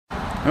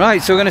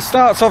Right, so we're going to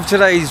start off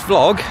today's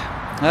vlog.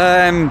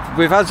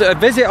 We've had a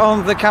visit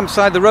on the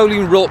campsite, the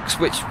Rolling Rooks,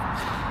 which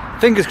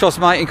fingers crossed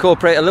might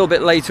incorporate a little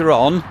bit later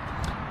on.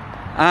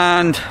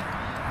 And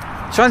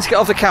trying to get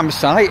off the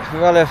campsite,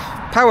 we've had a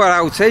power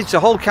outage,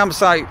 the whole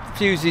campsite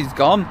fuse is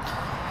gone.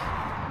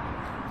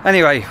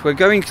 Anyway, we're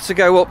going to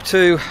go up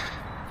to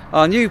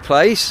our new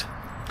place,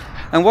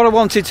 and what I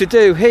wanted to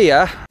do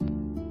here...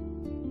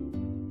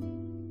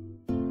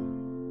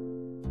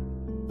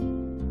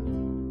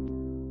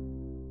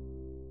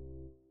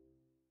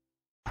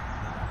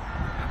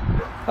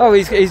 Oh,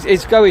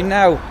 he's going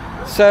now.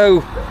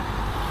 So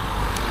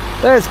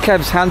there's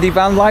Kev's handy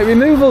van light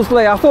removals,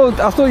 Lee. I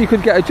thought you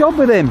could get a job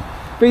with him,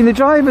 being the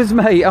driver's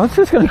mate. I was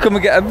just going to come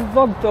and get a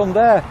vlog done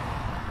there.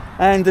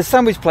 And the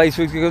sandwich place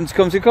was going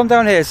to come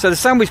down here. So the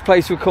sandwich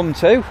place would come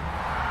to.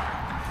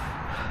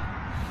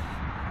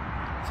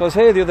 So I was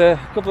here a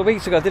couple of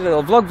weeks ago. I did a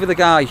little vlog with a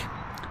guy,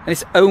 and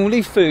it's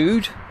only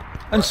food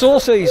and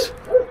sauces.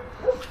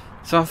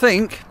 So I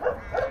think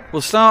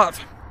we'll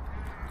start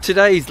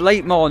today's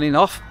late morning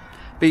off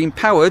being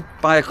powered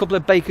by a couple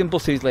of bacon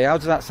buses, Lee. How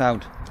does that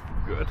sound?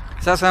 Good.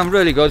 Does that sound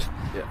really good?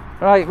 Yeah.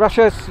 Right,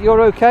 Rasha,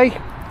 you're okay?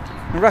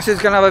 And Rasha's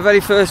going to have a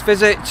very first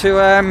visit to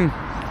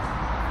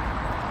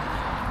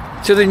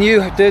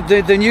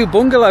the new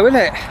bungalow, isn't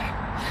it?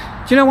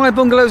 Do you know why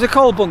bungalows are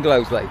called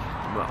bungalows, Lee?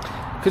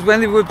 Because when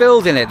they were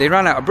building it, they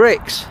ran out of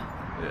bricks.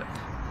 Yeah.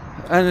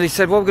 And they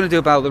said, what are we going to do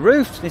about the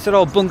roof? And they said,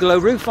 oh, bungalow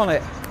roof on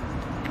it.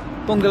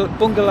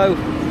 Bungalow.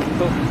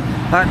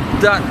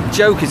 That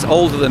joke is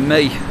older than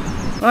me.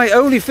 Right,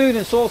 only food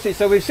and sauces.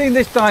 So we've seen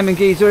this diamond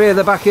geezer here,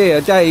 the back here,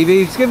 Dave.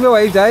 He's give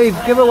away, Dave,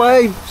 give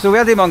away. So we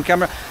had him on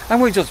camera,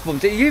 and we just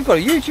bumped it. You've got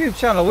a YouTube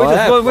channel.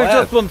 We've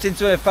just bumped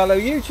into a fellow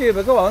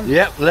YouTuber. Go on.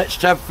 Yep, Let's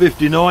Tab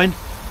 59.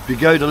 If you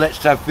go to Let's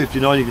Tab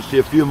 59, you can see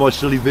a few of my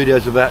silly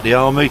videos about the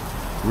army.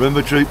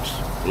 Remember, troops,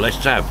 Let's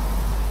Tab.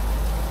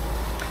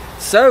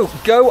 So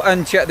go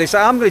and check this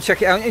out. I'm going to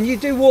check it out. And you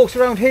do walks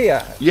around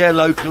here? Yeah,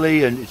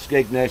 locally, and it's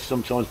Skegness,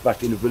 sometimes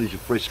back in the village of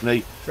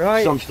Frisney.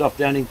 Right. Some stuff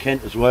down in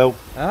Kent as well.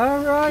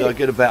 All right. So I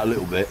get about a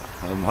little bit.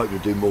 I'm hoping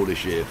to do more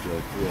this year.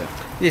 So yeah.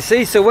 You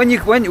see, so when you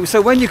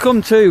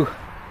come to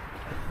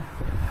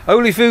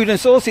Only Food and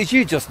Sauces,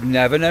 you just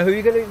never know who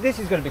you're going to. This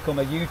is going to become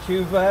a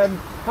YouTube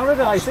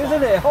paradise,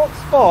 isn't it?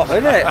 Hotspot,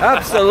 isn't it?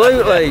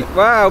 Absolutely.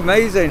 Wow,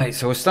 amazing. Right,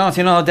 so we're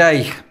starting our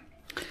day.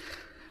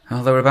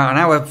 Although we're about an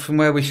hour from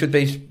where we should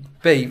be.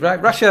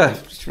 Right,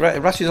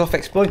 Rasha's off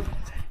exploring.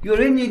 You're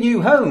in your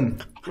new home.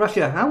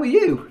 Rasha, how are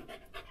you?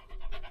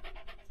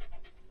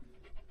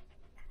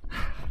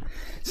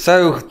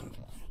 So,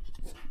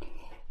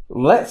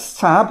 let's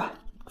tab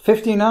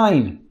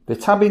 59. The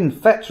tabbing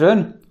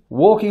veteran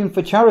walking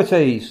for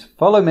charities.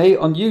 Follow me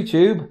on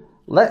YouTube.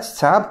 Let's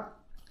tab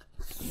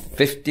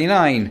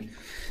 59.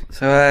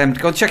 So,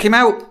 go check him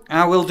out.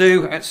 I will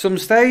do at some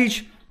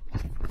stage.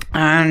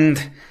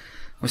 And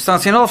we're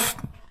starting off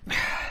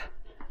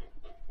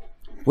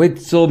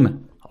with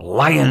some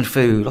lion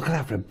food. Look at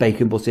that for a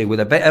bacon butty with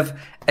a bit of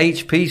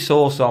HP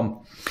sauce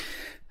on.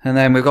 And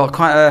then we've got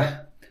quite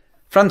a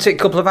frantic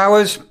couple of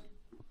hours.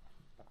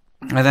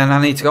 And then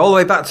I need to go all the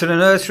way back to the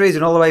nurseries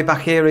and all the way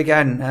back here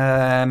again.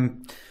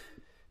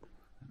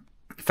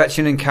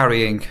 Fetching and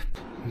carrying.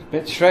 It's a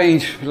bit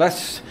strange.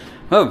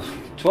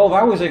 12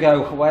 hours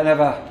ago,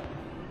 whenever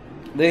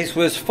this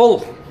was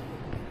full.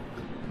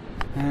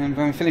 And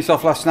when we finished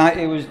off last night,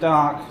 it was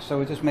dark. So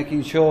we're just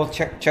making sure,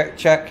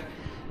 check.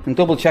 And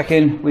double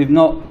checking we've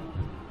not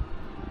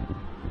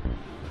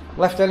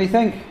left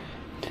anything.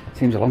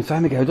 Seems a long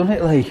time ago, doesn't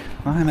it, Lee?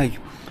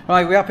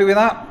 Right, we happy with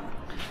that?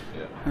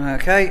 Yeah.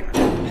 Okay.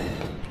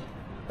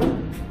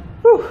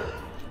 Whew.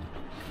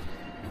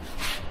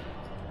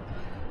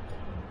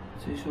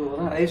 Too sure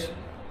what that is.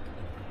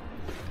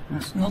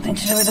 That's nothing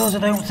to do with us, I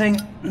don't think.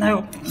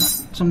 No,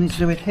 that's something to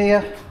do with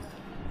here.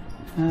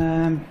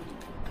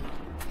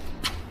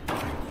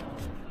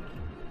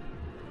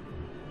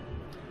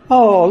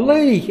 Oh,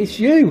 Lee,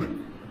 it's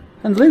you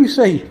and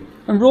Lucy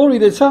and Rory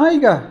the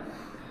tiger.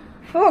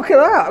 Look at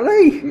that,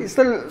 Lee. It's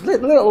the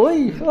little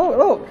Lee.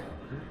 Look.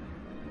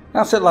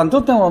 That's at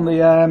Llandudno on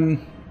the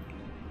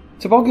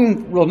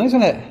toboggan run,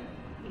 isn't it?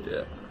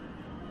 Yeah.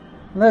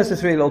 And there's the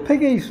three little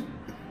piggies.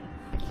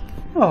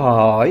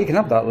 Oh, you can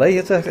have that,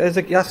 Lee.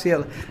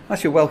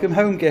 That's your welcome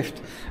home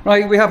gift.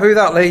 Right, we happy with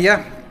that, Lee?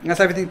 Yeah, that's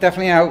everything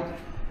definitely out.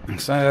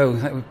 So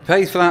we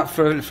paid for that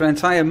for an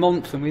entire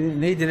month, and we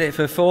needed it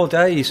for 4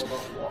 days.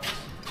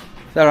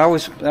 They're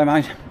ours. Never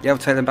mind. Yeah, we'll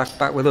take them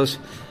back with us.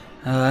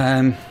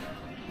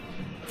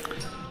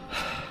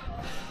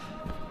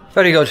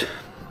 Very good.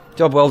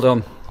 Job well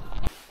done.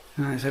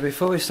 Right, so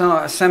before we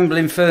start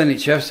assembling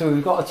furniture, so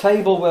we've got a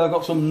table where I've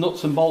got some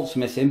nuts and bolts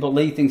missing, but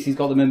Lee thinks he's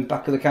got them in the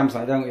back of the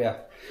campsite, don't you?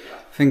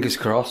 Fingers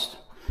crossed.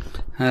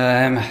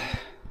 Check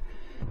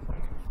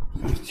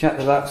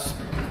that that's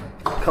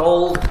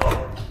cold.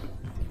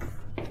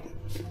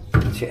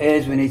 It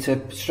is. We need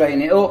to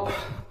straighten it up.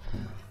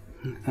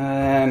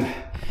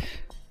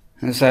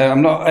 And so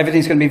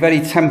everything's going to be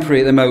very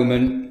temporary at the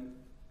moment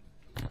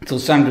until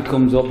Sandra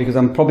comes up, because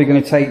I'm probably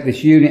going to take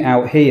this unit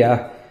out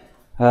here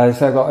So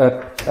I've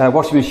got a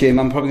washing machine.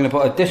 I'm probably going to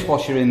put a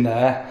dishwasher in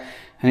there,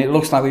 and it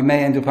looks like we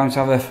may end up having to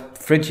have a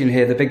fridge in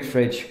here, the big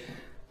fridge.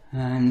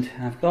 And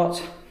I've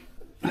got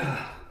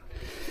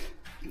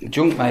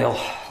junk mail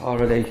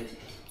already,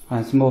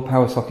 and some more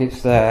power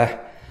sockets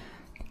there.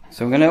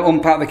 So I'm going to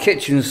unpack the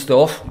kitchen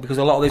stuff because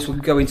a lot of this will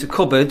go into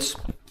cupboards.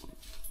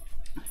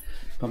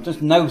 I'm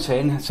just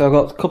noting, so I've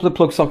got a couple of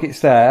plug sockets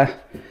there,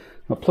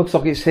 I've got plug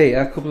sockets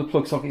here, a couple of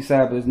plug sockets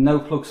there, but there's no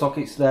plug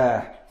sockets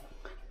there.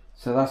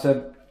 So that's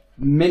a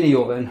mini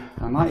oven.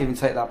 I might even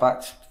take that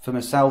back for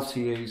myself to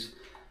use.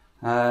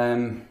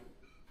 I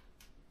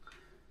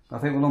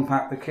think we'll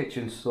unpack the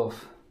kitchen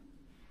stuff,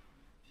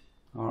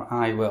 or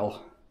I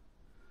will.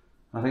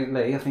 I think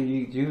Lee,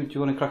 do you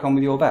want to crack on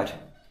with your bed?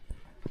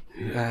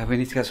 We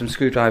need to get some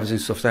screwdrivers and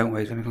stuff, don't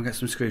we? Let me go get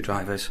some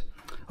screwdrivers.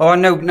 Oh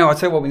no, I'll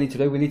tell you what we need to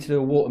do. We need to do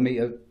a water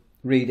meter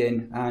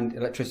reading and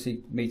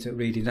electricity meter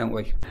reading, don't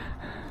we?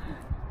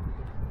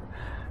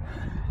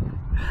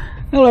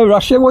 Hello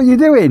Rasha, what are you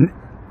doing?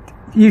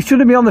 You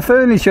shouldn't be on the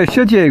furniture,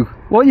 should you?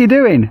 What are you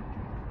doing?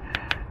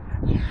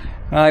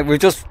 Right, we've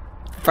just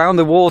found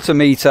the water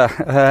meter.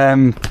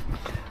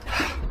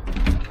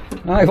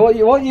 Right, what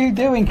are you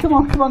doing? Come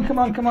on.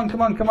 Right, come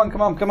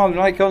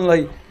on,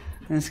 Lee.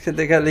 Let's get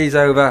these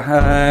over.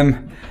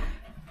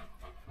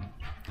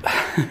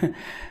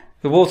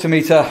 The water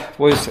meter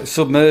was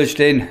submerged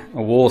in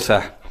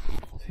water.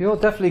 So you're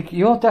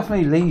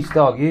definitely Lee's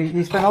dog.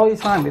 You spent all your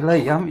time with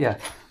Lee, haven't you?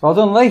 Well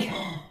done, Lee.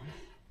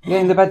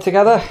 Getting the bed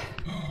together.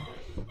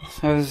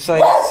 So it's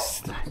like,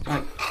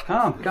 right,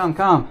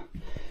 calm.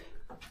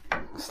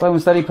 Slow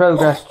and steady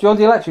progress. Do you want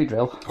the electric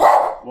drill?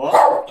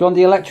 What? Do you want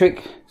the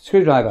electric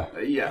screwdriver?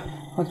 Yeah.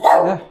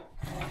 Yeah.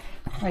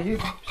 Hey, you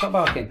stop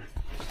barking.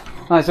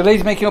 Right, so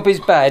Lee's making up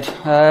his bed.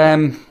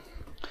 And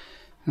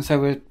so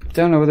we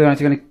don't know whether we're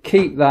actually going to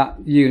keep that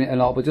unit or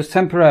not, but just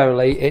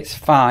temporarily, it's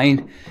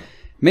fine.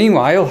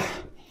 Meanwhile,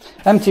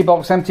 empty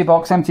box, and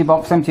empty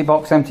box.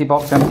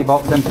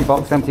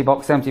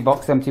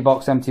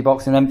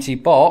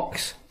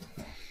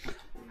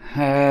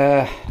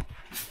 Right,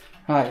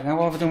 now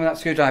what have I done with that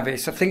screwdriver? I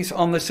think it's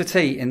on the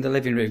settee in the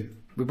living room.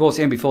 We brought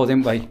it in before,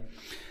 didn't we?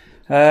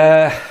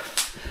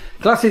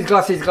 Glasses.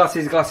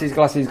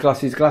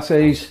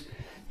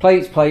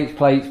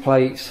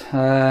 Plates.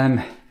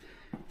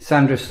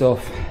 Sandra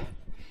stuff.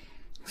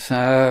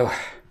 So,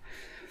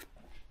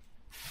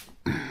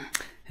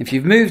 if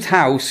you've moved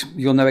house,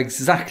 you'll know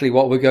exactly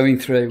what we're going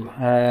through.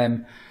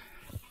 And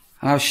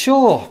I was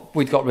sure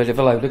we'd got rid of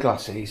a load of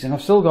glasses, and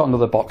I've still got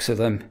another box of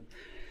them.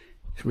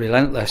 It's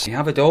relentless. You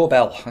have a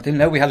doorbell. I didn't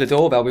know we had a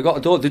doorbell. We got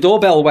a door. The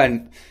doorbell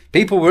went.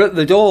 People were at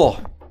the door.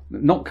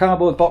 Not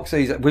cardboard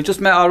boxes. We've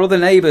just met our other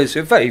neighbours who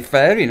are very,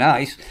 very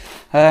nice.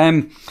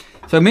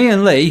 So me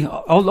and Lee.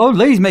 Oh,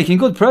 Lee's making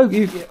good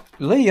progress.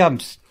 Lee, I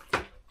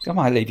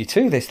might leave you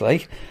to this,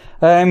 Lee.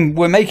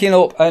 We're making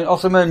up an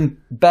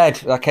Ottoman bed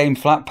that came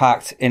flat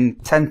packed in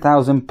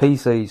 10,000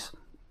 pieces.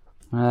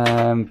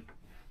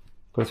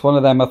 But it's one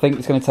of them. I think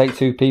it's going to take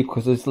two people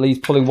because Lee's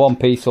pulling one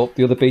piece up,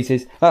 the other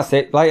pieces. That's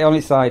it. Lay it on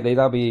its side, Lee.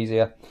 That'll be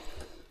easier.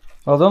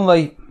 Well done,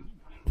 Lee.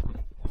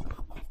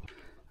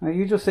 Now,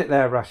 you just sit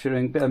there, Rasher,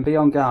 and be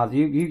on guard.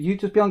 You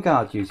just be on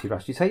guard duty,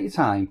 Rasher. You take your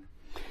time.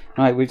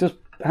 Right, we've just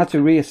had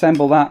to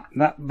reassemble that.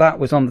 That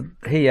was on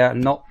here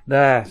and not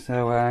there.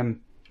 So,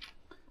 and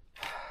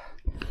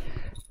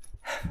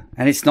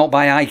it's not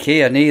by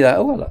IKEA neither.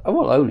 Oh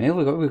well, O'Neill,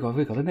 we've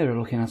got a mirror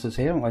looking at us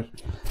here, haven't we?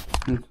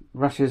 And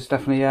Rasher's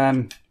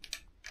definitely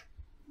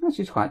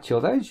she's quite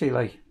chilled out, isn't she,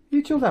 Lee?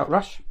 You chilled out,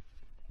 Rash?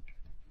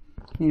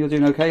 You're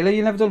doing okay, Lee?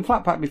 You've never done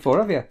flat pack before,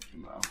 have you?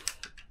 No.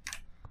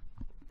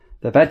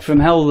 The bed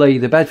from hell, Lee.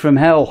 The bed from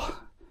hell.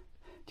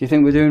 Do you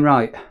think we're doing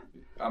right?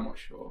 I'm not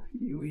sure.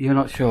 You're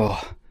not sure?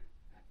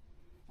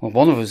 Well,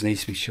 one of us needs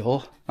to be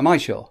sure. Am I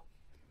sure?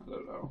 I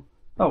don't know.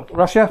 Oh,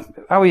 Rasher,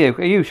 how are you?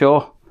 Are you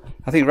sure?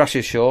 I think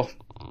Rasher's sure.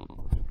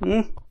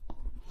 Right,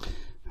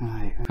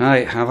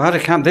 I've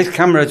had this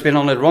camera has been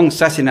on the wrong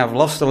setting. I've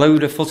lost a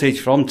load of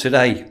footage from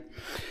today.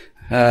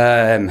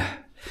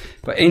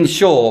 But in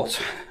short,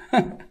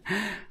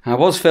 I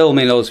was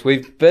filming us. We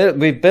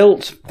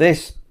built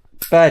this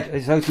bed,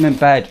 this Ottoman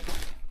bed,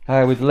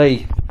 with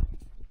Lee,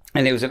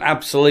 and it was an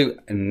absolute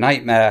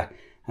nightmare.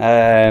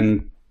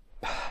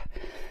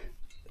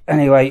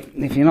 Anyway,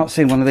 if you've not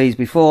seen one of these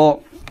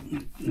before,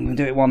 I'm going to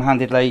do it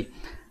one-handedly.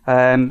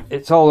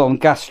 It's all on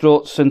gas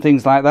struts and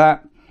things like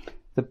that.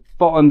 The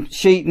bottom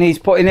sheet needs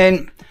putting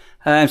in,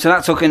 so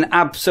that took an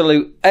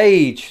absolute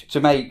age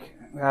to make.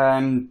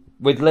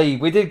 With Lee,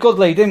 we did good,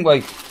 Lee, didn't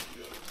we?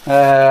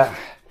 And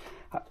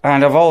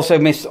I've also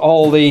missed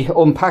all the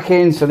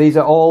unpacking, so these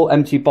are all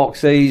empty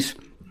boxes.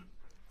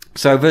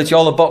 So virtually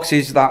all the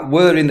boxes that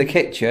were in the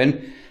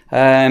kitchen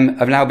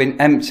have now been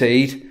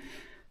emptied,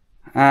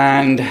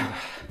 and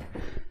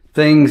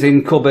things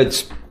in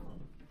cupboards.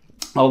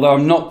 Although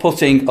I'm not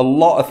putting a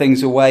lot of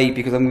things away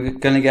because I'm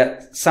going to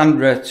get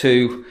Sandra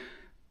to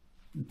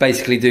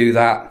basically do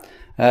that.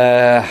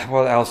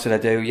 What else did I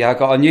do? Yeah, I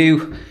got a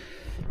new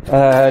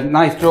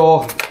knife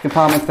drawer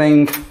compartment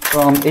thing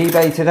from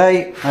eBay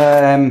today.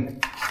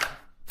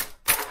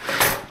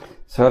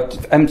 So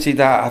I've emptied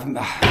that.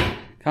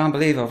 Can't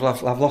believe I've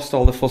lost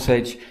all the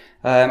footage.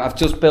 I've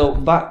just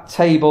built that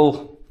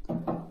table.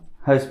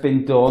 Has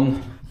been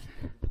done.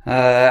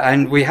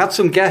 And we had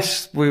some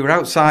guests. We were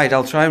outside.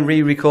 I'll try and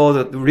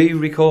re-record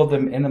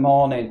them in the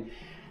morning.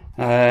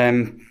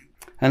 And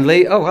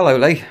Lee, oh hello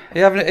Lee. Are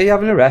you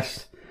having a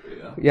rest?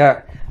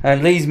 Yeah.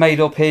 And Lee's made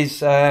up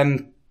his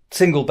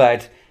single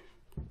bed.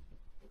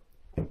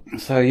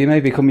 So you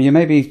may be coming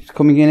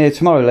in here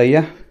tomorrow, Lee.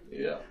 Yeah.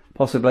 Yeah.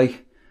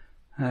 Possibly.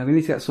 We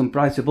need to get some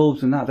brighter bulbs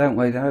than that, don't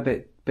we? They're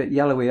a bit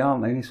yellowy,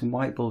 aren't they? We need some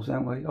white bulbs,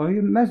 don't we? Are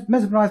you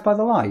mesmerised by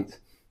the light?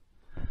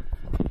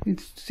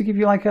 It's to give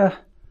you like a...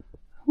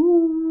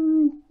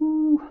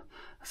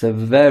 That's a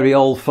very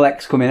old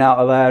flex coming out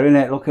of there, isn't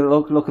it? Look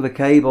at the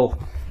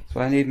cable. So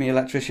I need my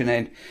electrician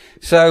in.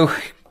 So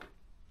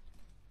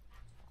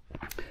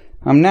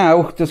I'm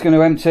now just going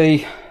to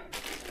empty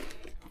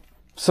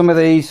some of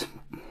these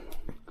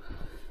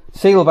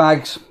seal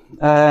bags.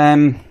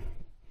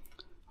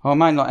 I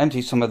might not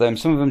empty some of them.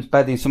 Some of them's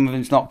bedding, some of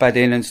them's not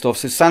bedding and stuff.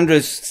 So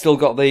Sandra's still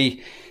got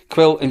the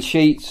quilt and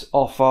sheets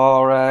off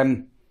our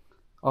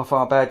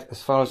bed,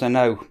 as far as I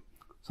know.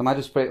 So I might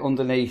just put it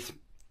underneath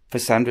for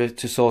Sandra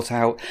to sort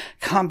out.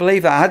 Can't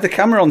believe that I had the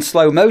camera on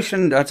slow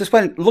motion. I just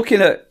went looking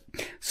at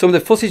some of the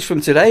footage from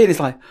today, and it's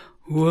like,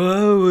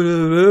 whoa.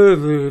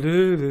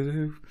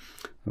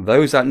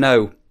 Those that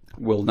know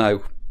will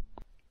know.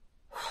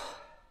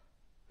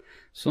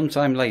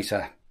 Sometime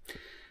later.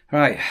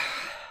 Right.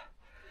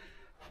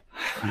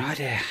 I have no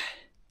idea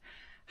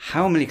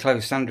how many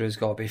clothes Sandra has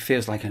got, but it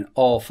feels like an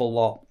awful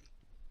lot.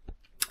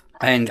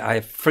 And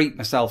I've freaked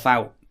myself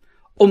out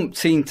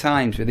umpteen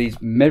times with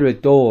these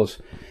mirrored doors.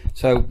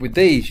 So with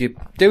these, you're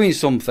doing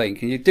something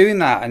and you're doing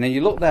that, and then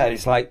you look there,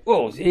 it's like,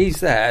 oh,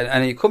 he's there,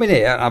 and you come in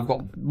here, and I've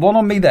got one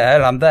on me there,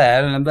 and I'm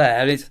there, and I'm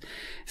there. It's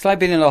like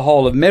being in a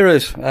hall of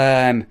mirrors.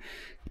 And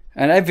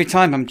every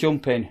time I'm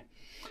jumping,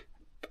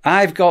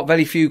 I've got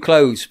very few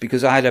clothes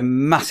because I had a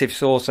massive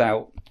sort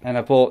out, and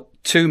I bought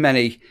too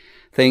many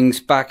things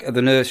back at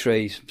the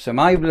nurseries. So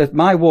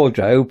my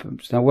wardrobe,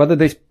 so whether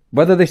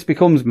this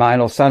becomes mine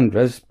or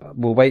Sandra's,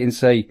 we'll wait and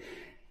see,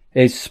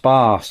 is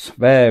sparse,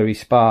 very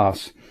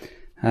sparse.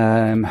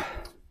 Oopsie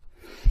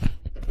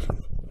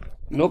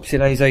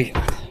daisy.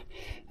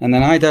 And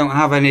then I don't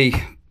have any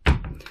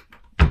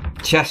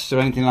chests or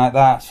anything like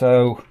that,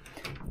 so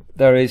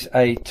there is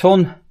a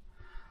ton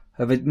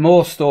of it,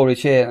 more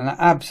storage here, and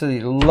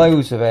absolutely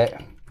loads of it.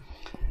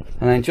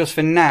 And then just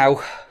for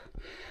now,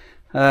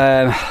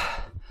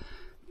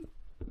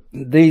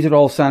 these are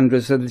all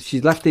Sandra's, so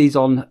she's left these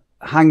on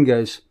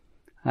hangers,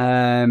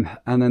 and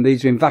then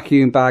these are in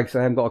vacuum bags.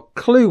 I haven't got a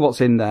clue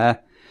what's in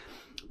there,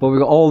 but we've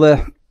got all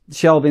the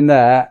shelving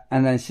there,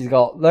 and then she's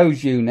got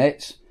those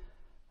units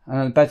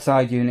and the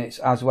bedside units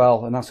as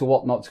well, and that's a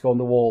whatnot to go on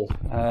the wall.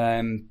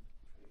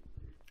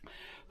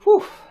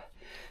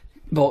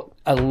 But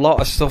a lot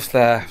of stuff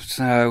there.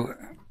 So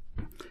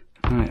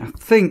right, I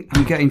think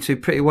I'm getting to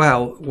pretty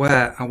well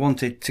where I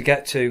wanted to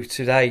get to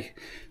today.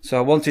 So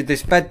I wanted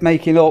this bed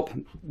making up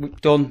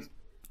done,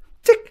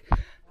 tick.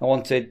 I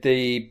wanted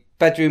the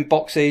bedroom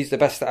boxes, the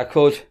best that I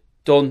could,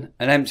 done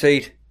and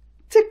emptied,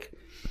 tick.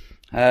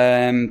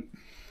 The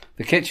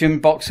kitchen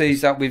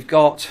boxes that we've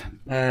got,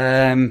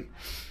 emptied.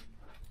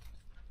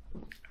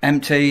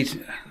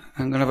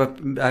 I'm gonna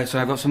have so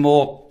I've got some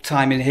more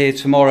time in here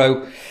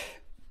tomorrow,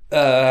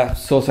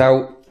 sort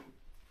out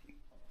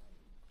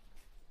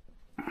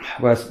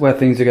where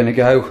things are going to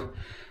go.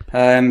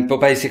 But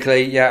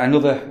basically, yeah,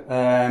 another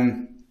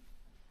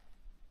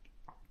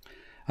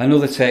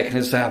tick.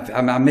 As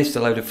I missed a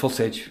load of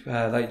footage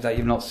that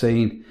you've not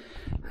seen,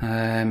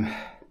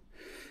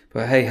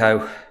 but hey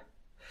ho.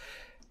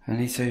 I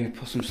need to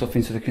put some stuff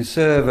into the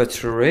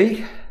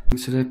conservatory.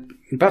 So the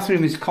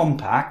bathroom is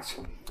compact,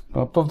 but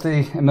above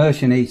the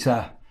immersion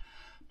heater,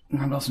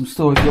 I've got some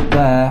storage up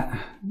there.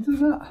 What is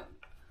that?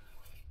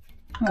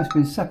 Oh, it's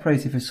been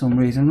separated for some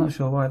reason. I'm not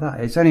sure why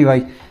that is.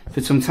 Anyway,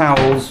 put some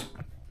towels,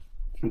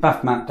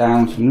 bath mat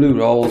down, some loo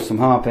rolls, some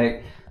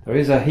harpic. There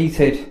is a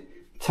heated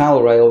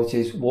towel rail which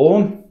is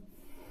warm.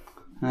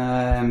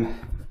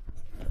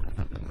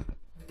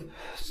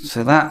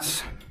 So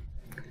that's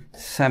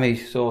semi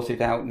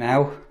sorted out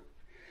now,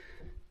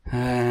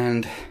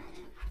 and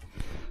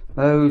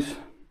those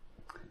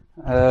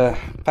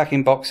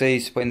packing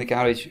boxes put in the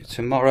garage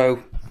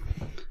tomorrow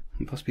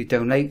and possibly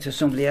donate to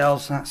somebody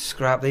else. That's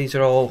scrap. These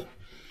are all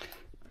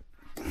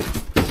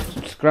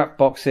scrap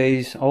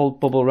boxes, old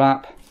bubble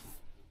wrap.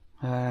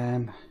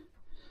 I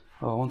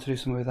want to do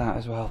something with that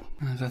as well.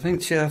 I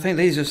think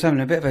these are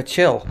having a bit of a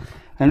chill.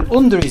 And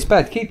under his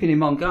bed, keeping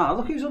him on guard.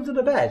 Look who's under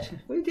the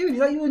bed. What are you doing? Is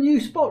that your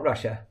new spot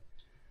rusher?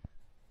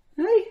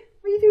 Hey,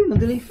 what are you doing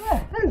underneath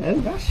there? Hello,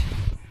 Rush.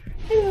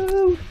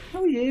 Hello,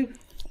 how are you?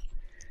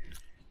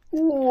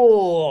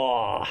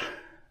 Whoa.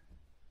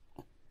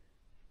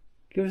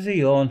 Give us a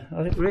yawn.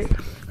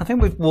 I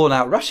think we've worn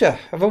out Russia.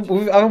 Have I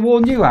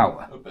worn you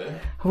out? A bit.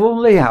 I've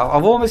worn Lee out.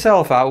 I've worn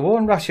myself out. I've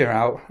worn Russia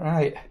out.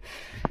 Right.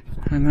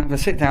 I'm going to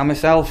sit down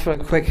myself for a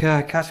quick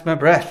catch my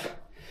breath.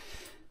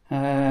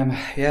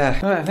 Yeah,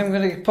 right, I think I'm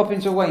going to pop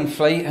into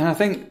Wainfleet, and I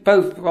think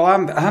both. Well,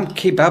 I'm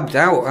kebabbed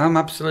out. I'm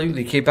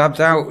absolutely kebabbed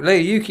out. Lee,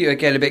 you keep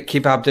getting a bit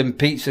kebabbed and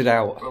pizzaed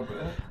out.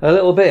 A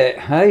little bit,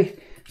 hey?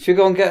 Should we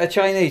go and get a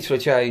Chinese for a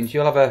change?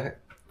 You'll have a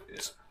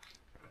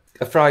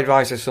fried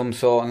rice of some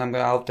sort, and I'm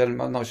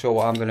not sure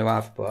what I'm going to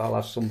have, but I'll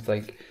have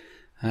something.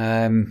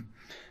 And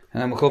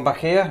then we'll come back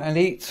here and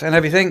eat and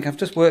everything. I've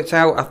just worked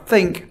out. I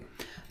think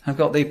I've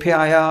got the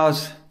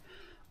PIRs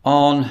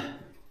on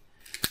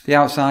the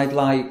outside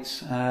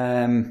lights.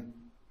 I'm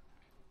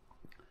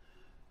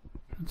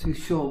not too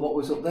sure what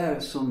was up there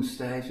at some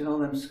stage, and all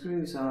them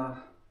screws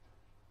are.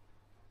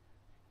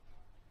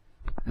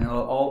 You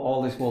know,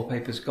 all this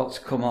wallpaper's got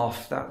to come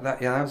off.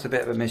 That was a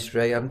bit of a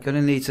mystery. I'm going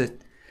to need to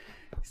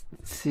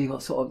see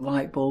what sort of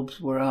light bulbs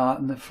were at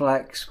and the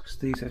flex, because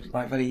these are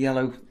like very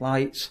yellow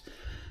lights.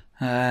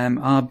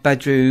 Our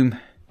bedroom,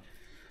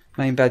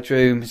 main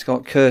bedroom, it's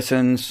got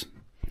curtains.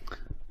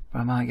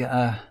 I might get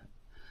a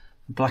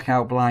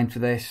blackout blind for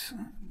this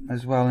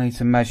as well. I need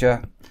to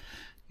measure.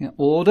 Get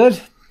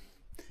ordered.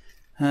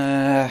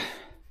 And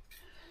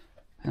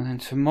then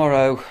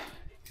tomorrow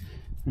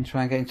and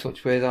try and get in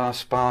touch with our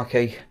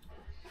Sparky.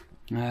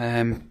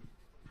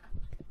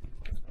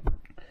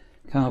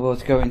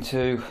 Cardboard's going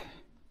to,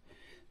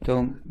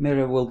 the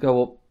mirror will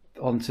go up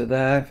onto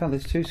there. In fact,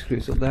 there's 2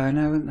 screws up there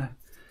now, isn't there?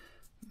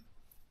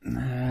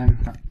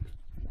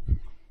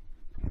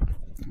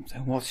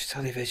 Don't watch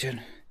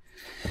television.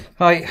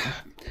 Right,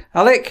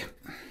 Alec,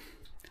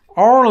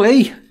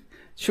 Orly,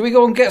 should we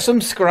go and get some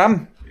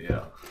scram?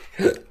 Yeah.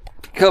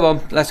 Come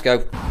on, let's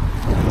go.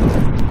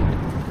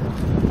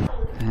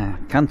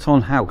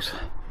 Canton House.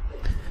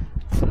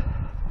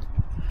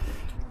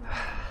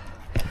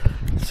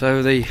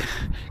 So the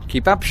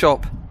kebab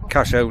shop,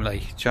 cash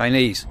only.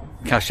 Chinese,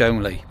 cash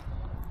only.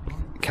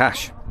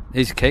 Cash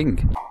is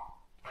king.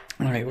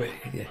 Alright, wait.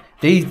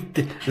 These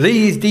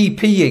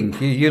DPing.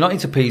 You're not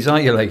into peas, are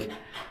you, Lee?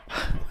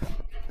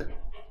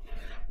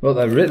 Well,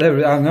 I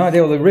have no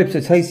idea what the ribs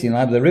are tasting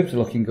like, but the ribs are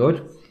looking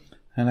good.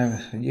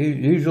 And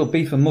usual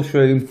beef and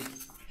mushroom.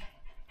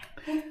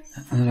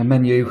 And a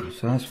menu,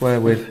 so that's where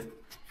we've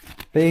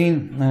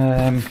been.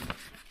 Well,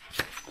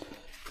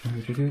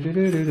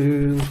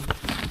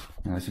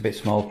 it's a bit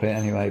small print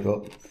anyway,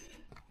 but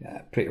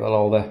yeah, pretty well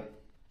all the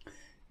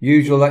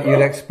usual that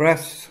you'd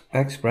expect.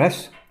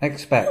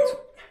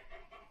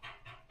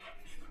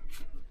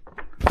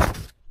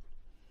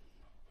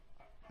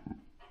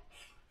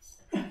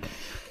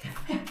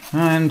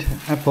 And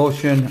a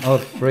portion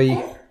of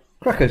free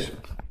crackers.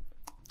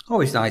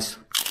 Always nice.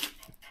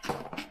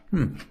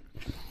 And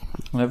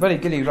a very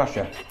gilly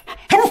rasher.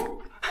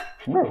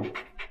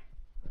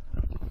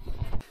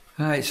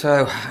 Right,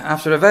 so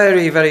after a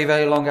very, very,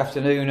 very long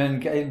afternoon and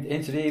getting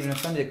into the evening, I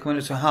found it coming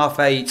up to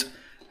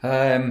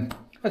 8:30.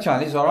 The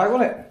Chinese is alright,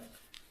 wasn't it?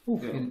 Ooh,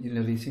 yeah. You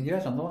nearly seen your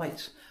head on the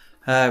lights.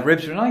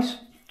 Ribs were nice.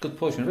 Good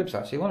portion of ribs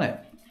actually, wasn't it?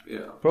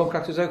 Yeah. Prawn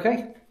crackers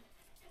okay.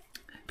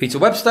 Peter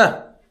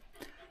Webster.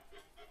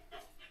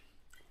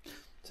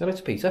 So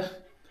it's Peter.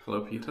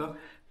 Hello, Peter.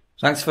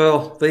 Thanks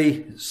for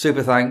the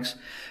super thanks.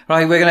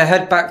 Right, we're going to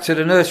head back to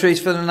the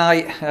nurseries for the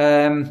night.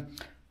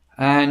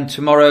 And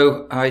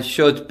tomorrow I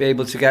should be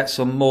able to get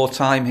some more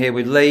time here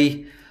with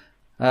Lee,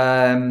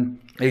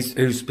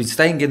 who's been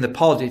staying in the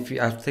pod.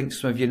 I think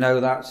some of you know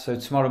that. So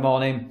tomorrow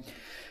morning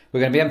we're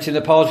going to be emptying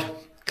the pod,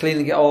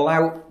 cleaning it all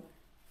out,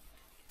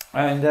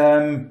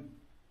 and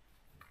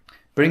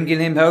bringing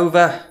him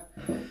over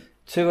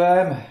to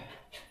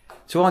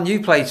our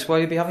new place where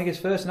he'll be having his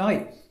first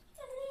night.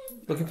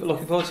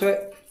 Looking forward to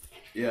it.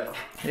 Yeah.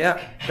 Yeah,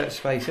 bit of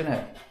space, isn't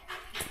it?